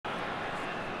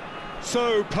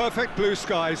So, perfect blue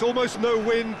skies, almost no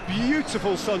wind,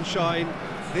 beautiful sunshine.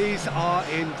 These are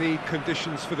indeed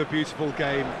conditions for the beautiful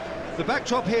game. The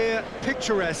backdrop here,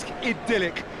 picturesque,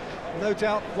 idyllic. No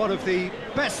doubt one of the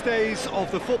best days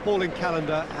of the footballing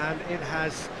calendar, and it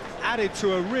has added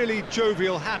to a really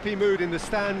jovial, happy mood in the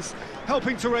stands,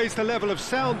 helping to raise the level of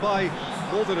sound by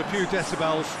more than a few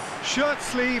decibels. Shirt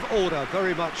sleeve order,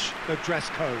 very much the dress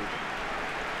code.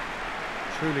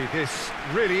 Truly, this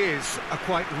really is a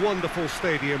quite wonderful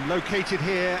stadium, located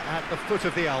here at the foot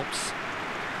of the Alps.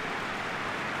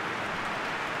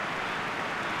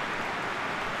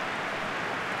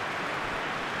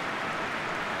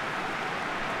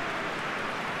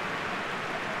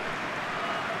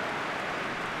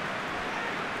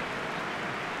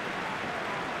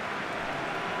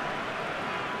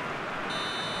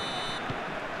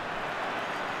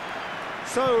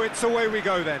 So it's away we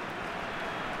go then.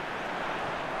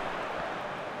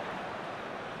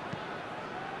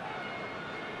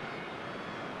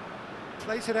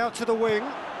 Plays it out to the wing.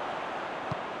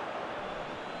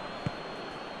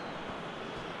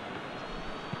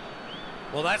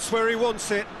 Well, that's where he wants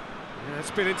it. Yeah,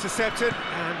 it's been intercepted,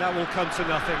 and that will come to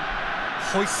nothing.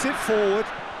 Hoists it forward.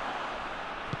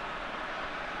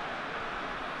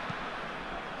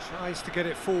 Tries to get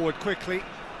it forward quickly.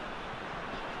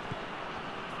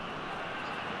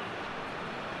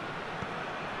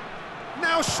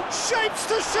 Now shapes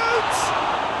to shoot!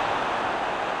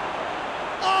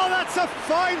 Oh, that's a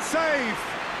fine save!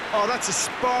 Oh, that's a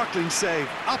sparkling save.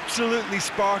 Absolutely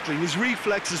sparkling. His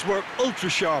reflexes were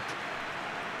ultra-sharp.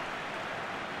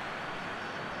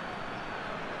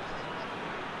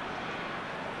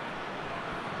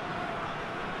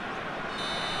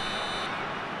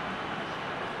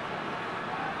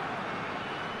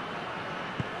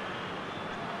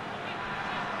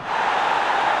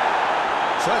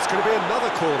 So that's going to be another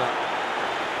corner.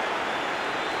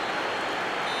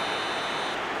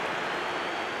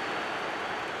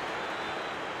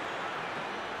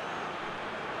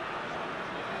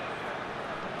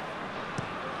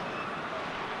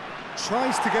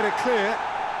 Tries to get it clear.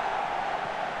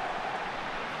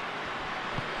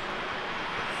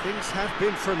 Things have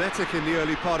been frenetic in the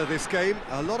early part of this game.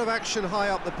 A lot of action high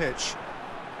up the pitch.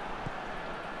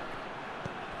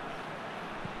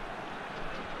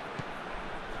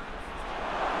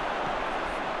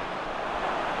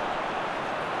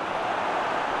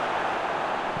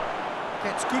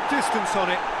 Gets good distance on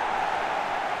it.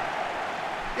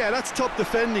 Yeah, that's top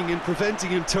defending and preventing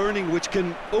him turning, which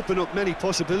can open up many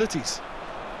possibilities.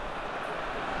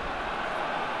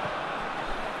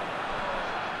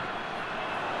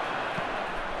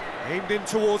 Aimed in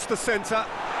towards the centre.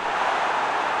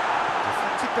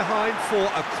 Deflected behind for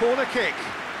a corner kick.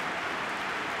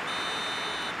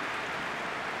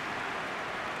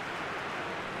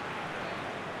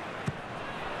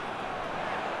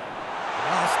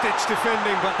 Last-ditch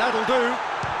defending, but that'll do.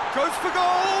 Goes for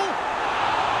goal!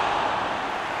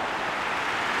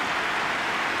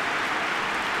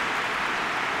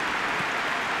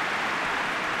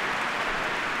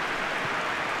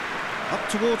 Up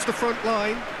towards the front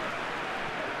line.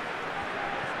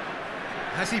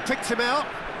 Has he picked him out?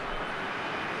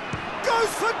 Goes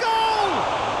for goal!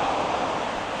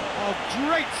 Oh,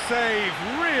 great save,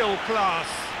 real class.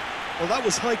 Well, that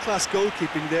was high-class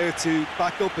goalkeeping there to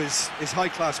back up his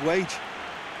high-class wage.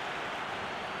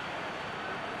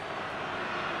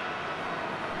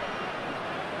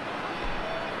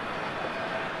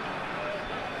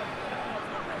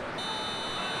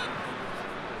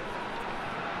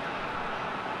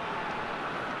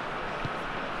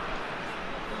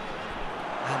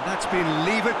 And that's been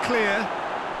levered clear.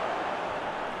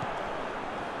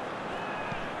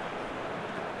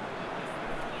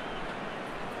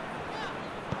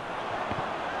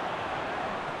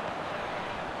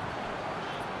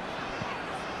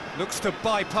 Looks to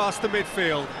bypass the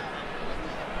midfield.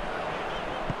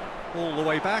 All the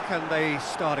way back, and they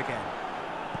start again.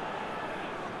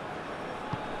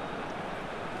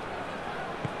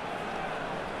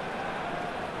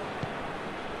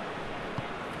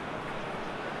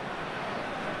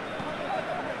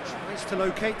 Tries to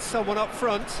locate someone up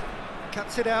front.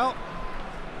 Cuts it out.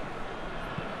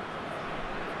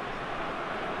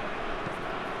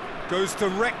 Goes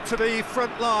direct to the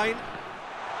front line.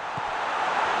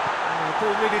 The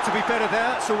ball needed to be better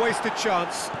there, it's a wasted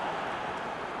chance.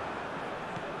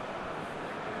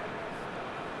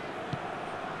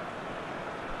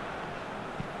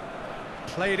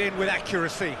 Played in with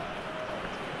accuracy.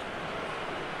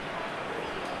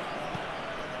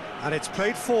 And it's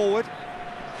played forward.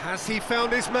 Has he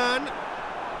found his man?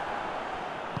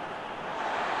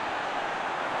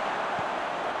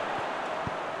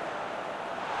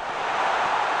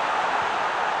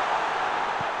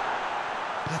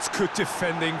 That's good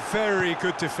defending, very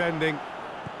good defending.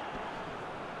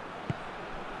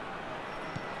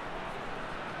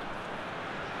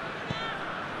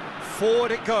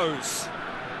 Forward it goes.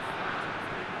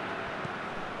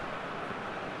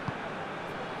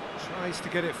 Tries to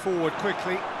get it forward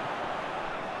quickly.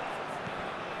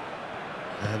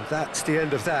 And that's the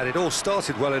end of that. It all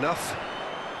started well enough.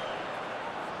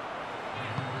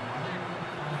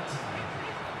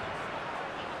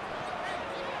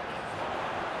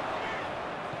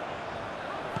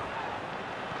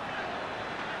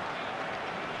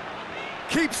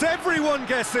 Keeps everyone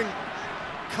guessing.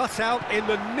 Cut out in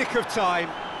the nick of time.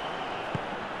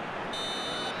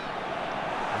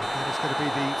 And that is going to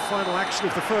be the final action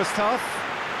of the first half.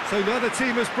 So neither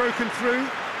team has broken through,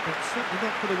 but certainly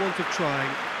not for the want of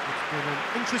trying. It's been an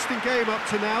interesting game up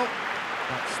to now,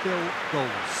 but still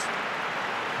goals.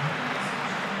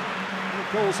 No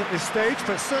goals at this stage,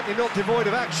 but certainly not devoid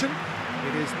of action.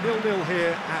 It is 0-0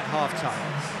 here at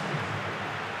half-time.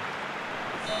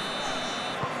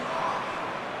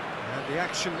 The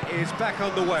action is back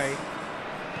underway.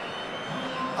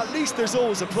 At least there's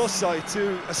always a plus side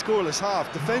to a scoreless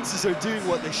half. Defences are doing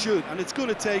what they should, and it's going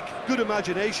to take good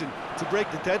imagination to break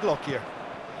the deadlock here.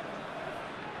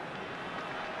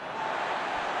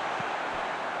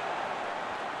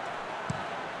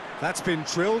 That's been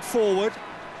drilled forward.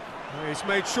 He's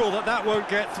made sure that that won't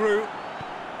get through.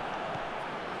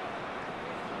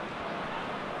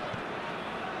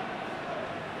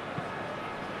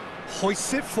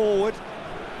 Hoists it forward.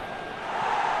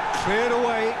 Cleared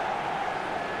away.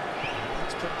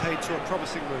 That's put paid to a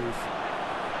promising move.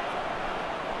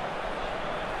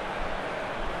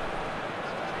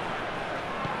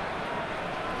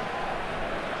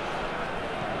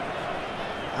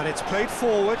 And it's played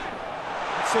forward.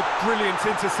 It's a brilliant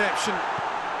interception.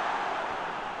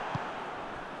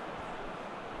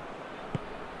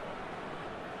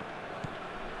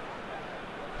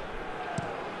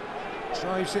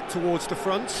 Drives it towards the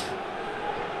front.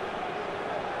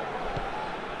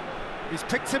 He's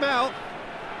picked him out.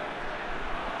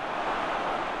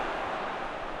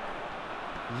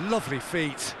 Lovely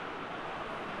feet.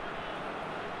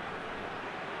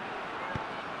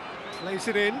 Plays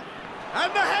it in.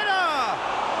 And the header!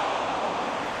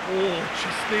 Oh,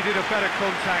 just needed a better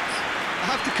contact. I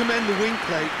have to commend the wing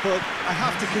play, but I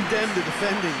have to condemn the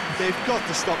defending. They've got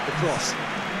to stop the cross.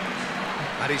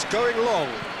 And he's going long.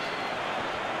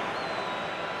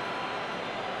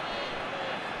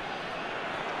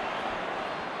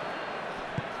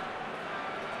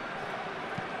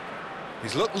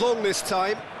 He's looked long this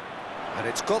time, and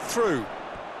it's got through.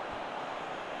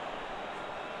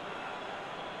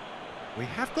 We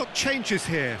have got changes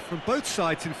here, from both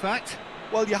sides, in fact.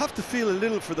 Well, you have to feel a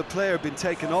little for the player being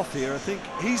taken off here. I think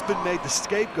he's been made the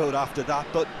scapegoat after that,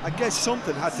 but I guess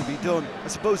something had to be done. I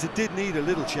suppose it did need a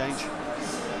little change.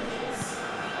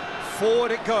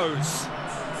 Forward it goes.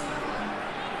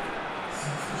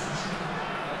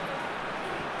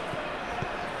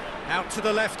 Out to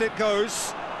the left it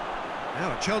goes.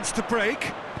 Now a chance to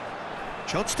break.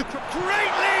 Chance to...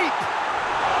 Great leap!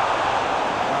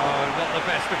 Oh, not the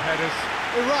best of headers.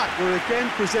 Iraq were again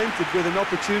presented with an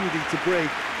opportunity to break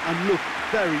and look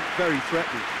very, very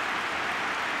threatening.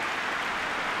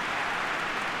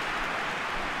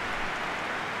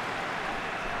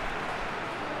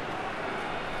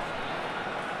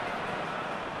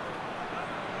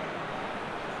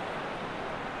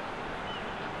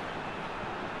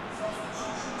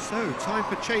 So, time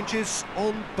for changes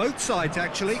on both sides,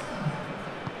 actually.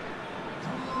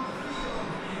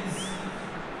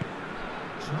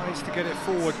 Tries to get it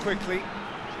forward quickly.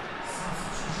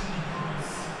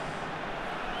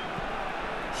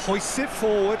 Hoists it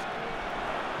forward.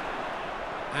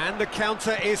 And the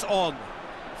counter is on.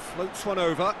 Floats one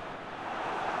over.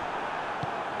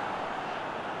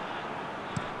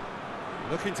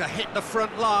 Looking to hit the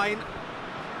front line.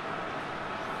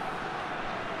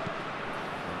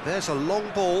 There's a long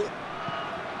ball.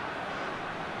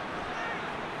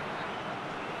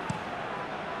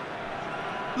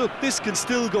 Look, this can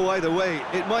still go either way.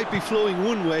 It might be flowing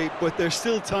one way, but there's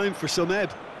still time for some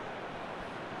ebb.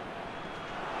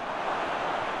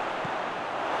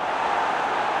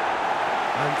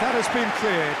 And that has been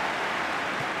cleared.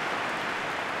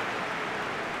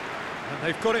 And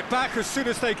they've got it back as soon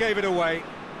as they gave it away.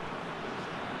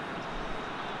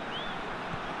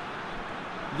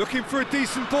 Looking for a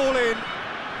decent ball in.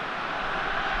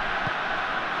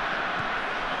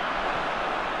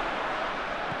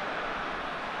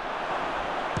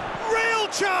 Real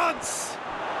chance!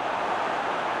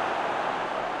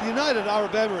 The United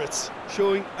Arab Emirates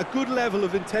showing a good level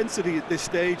of intensity at this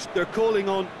stage. They're calling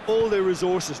on all their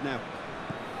resources now.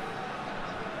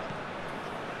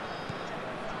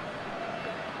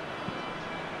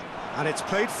 And it's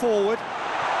played forward.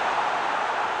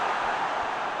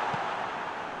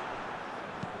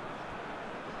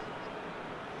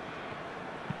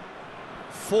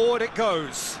 Forward it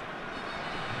goes.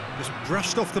 Just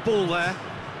brushed off the ball there.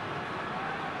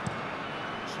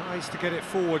 Tries to get it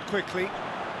forward quickly.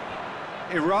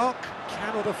 Iraq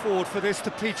cannot afford for this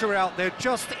to peter out. There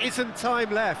just isn't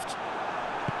time left.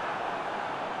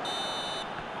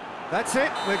 That's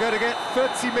it. We're going to get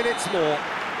 30 minutes more.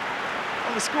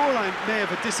 Well, the scoreline may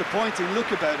have a disappointing look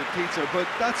about it, Peter, but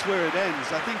that's where it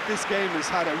ends. I think this game has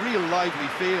had a real lively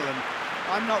feel, and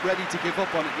I'm not ready to give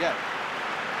up on it yet.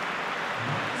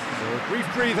 So a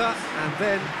brief breather, and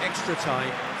then extra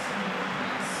time.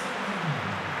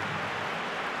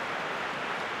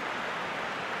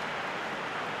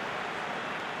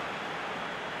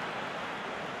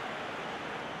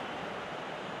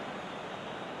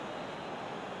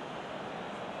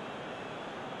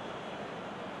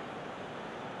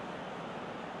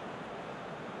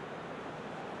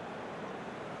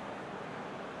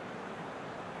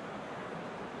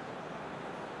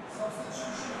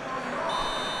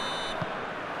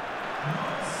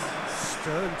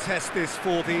 Stern test this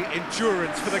for the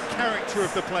endurance, for the character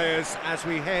of the players as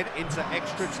we head into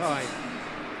extra time.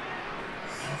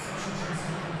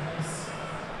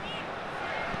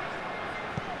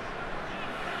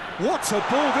 What a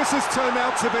ball this has turned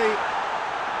out to be.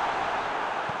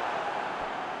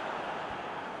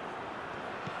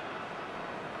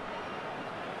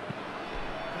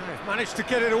 They've managed to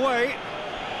get it away.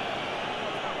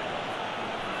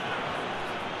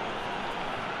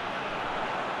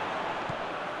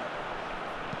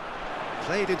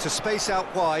 Played into space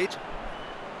out wide.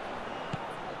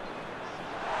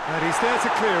 And he's there to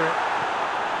clear it.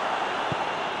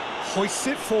 Hoists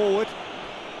it forward.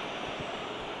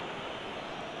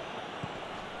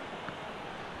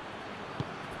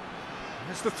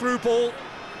 There's the through ball.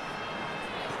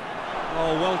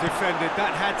 Oh, well defended.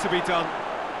 That had to be done.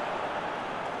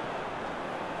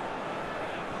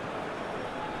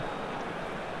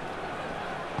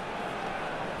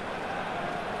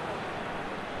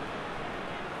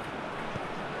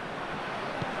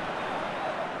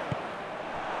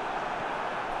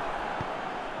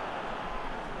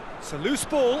 It's a loose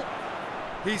ball.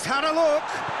 He's had a look.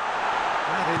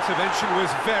 That intervention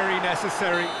was very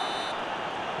necessary.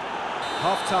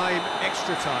 Half-time,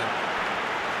 extra time.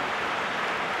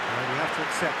 And we have to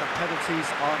accept that penalties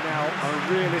are now a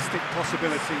realistic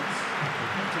possibility. We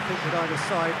have to think that either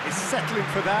side is settling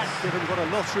for that, given what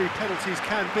a lottery penalties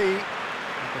can be.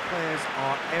 And the players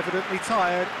are evidently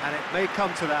tired, and it may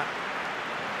come to that.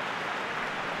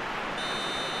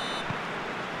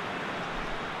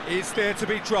 Is there to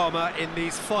be drama in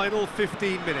these final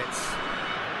 15 minutes?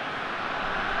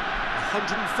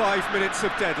 105 minutes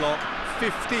of deadlock,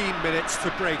 15 minutes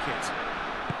to break it.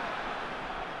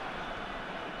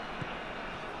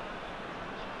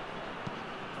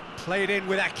 Played in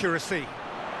with accuracy.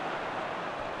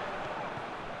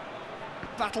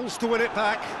 Battles to win it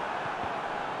back.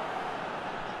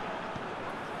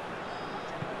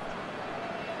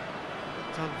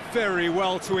 Done very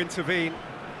well to intervene.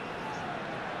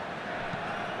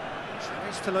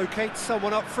 Tries to locate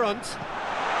someone up front.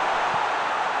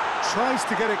 Tries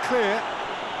to get it clear.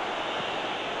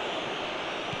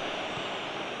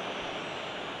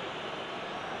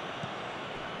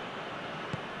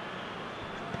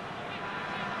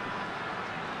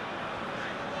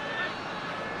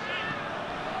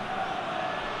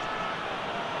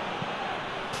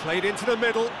 Played into the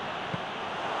middle.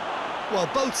 Well,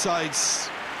 both sides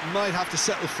might have to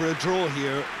settle for a draw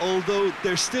here, although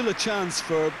there's still a chance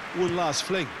for one last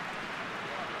fling.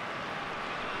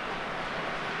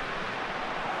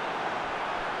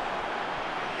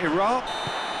 Iraq.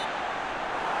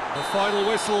 The final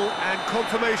whistle and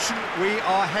confirmation, we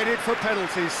are headed for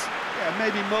penalties. Yeah,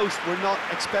 maybe most were not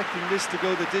expecting this to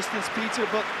go the distance, Peter,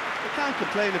 but they can't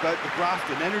complain about the graft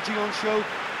and energy on show.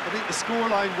 I think the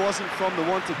scoreline wasn't from the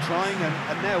want of trying,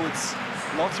 and now it's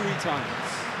lottery time.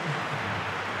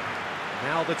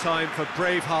 Now the time for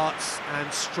brave hearts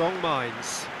and strong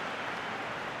minds.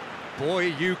 Boy,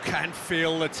 you can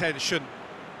feel the tension.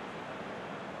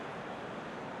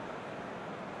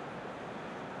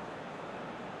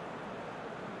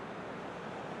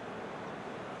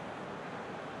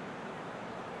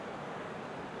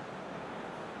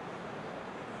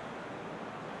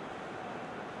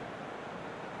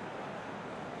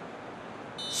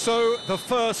 So, the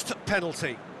first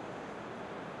penalty.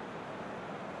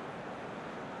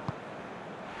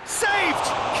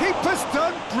 keeper's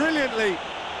done brilliantly.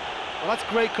 Well, that's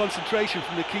great concentration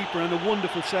from the keeper and a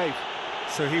wonderful save.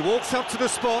 So he walks up to the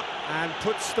spot and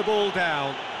puts the ball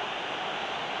down.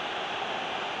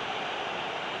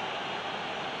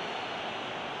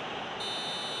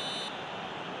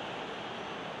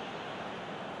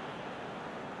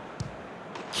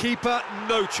 Keeper,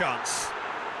 no chance.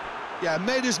 Yeah,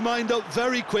 made his mind up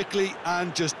very quickly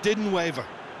and just didn't waver.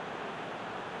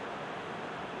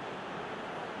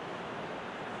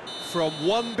 From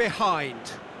one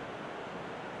behind.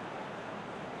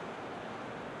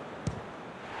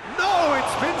 No,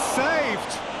 it's been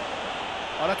saved.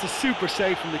 Oh, that's a super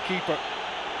save from the keeper.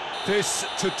 This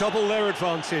to double their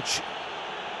advantage.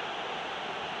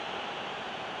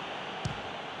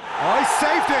 I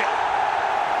saved it.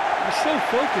 You're so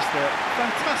focused there.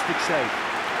 Fantastic save.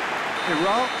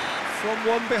 Iraq from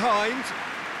one behind.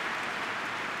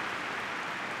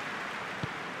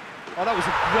 Oh, that was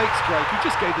a great strike. He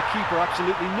just gave the keeper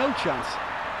absolutely no chance.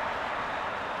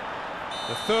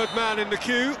 The third man in the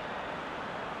queue.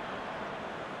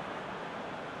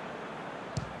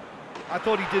 I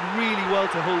thought he did really well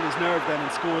to hold his nerve then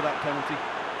and score that penalty.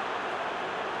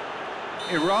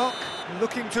 Iraq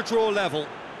looking to draw level.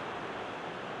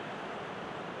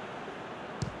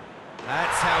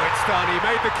 That's how it's done. He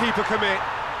made the keeper commit.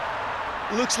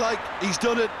 Looks like he's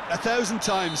done it 1,000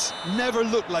 times. Never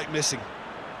looked like missing.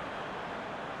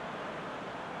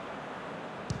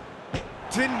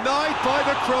 Denied by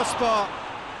the crossbar.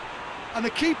 And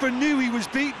the keeper knew he was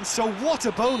beaten, so what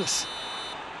a bonus.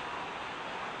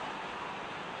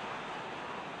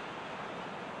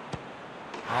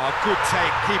 Oh, good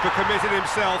take. Keeper committed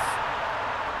himself.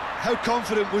 How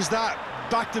confident was that?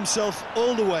 Backed himself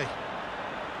all the way.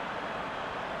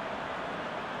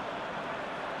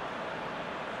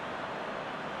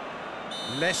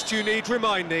 Lest you need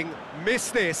reminding,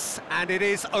 miss this and it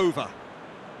is over.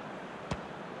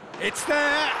 It's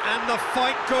there and the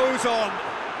fight goes on.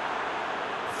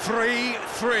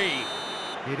 3-3.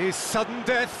 It is sudden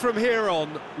death from here on.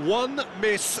 One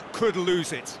miss could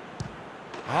lose it.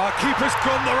 Our keeper's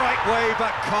gone the right way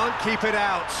but can't keep it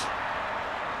out.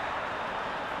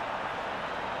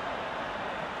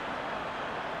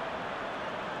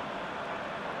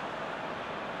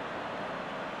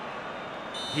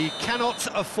 He cannot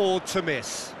afford to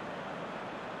miss.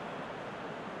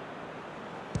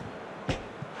 And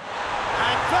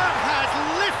that has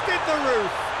lifted the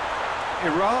roof.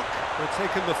 Iraq were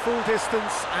taken the full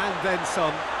distance and then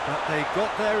some, but they got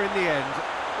there in the end.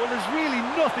 Well, there's really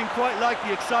nothing quite like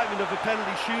the excitement of a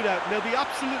penalty shootout, and they'll be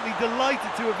absolutely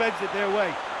delighted to avenge it their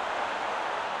way.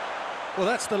 Well,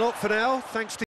 that's the lot for now. Thanks to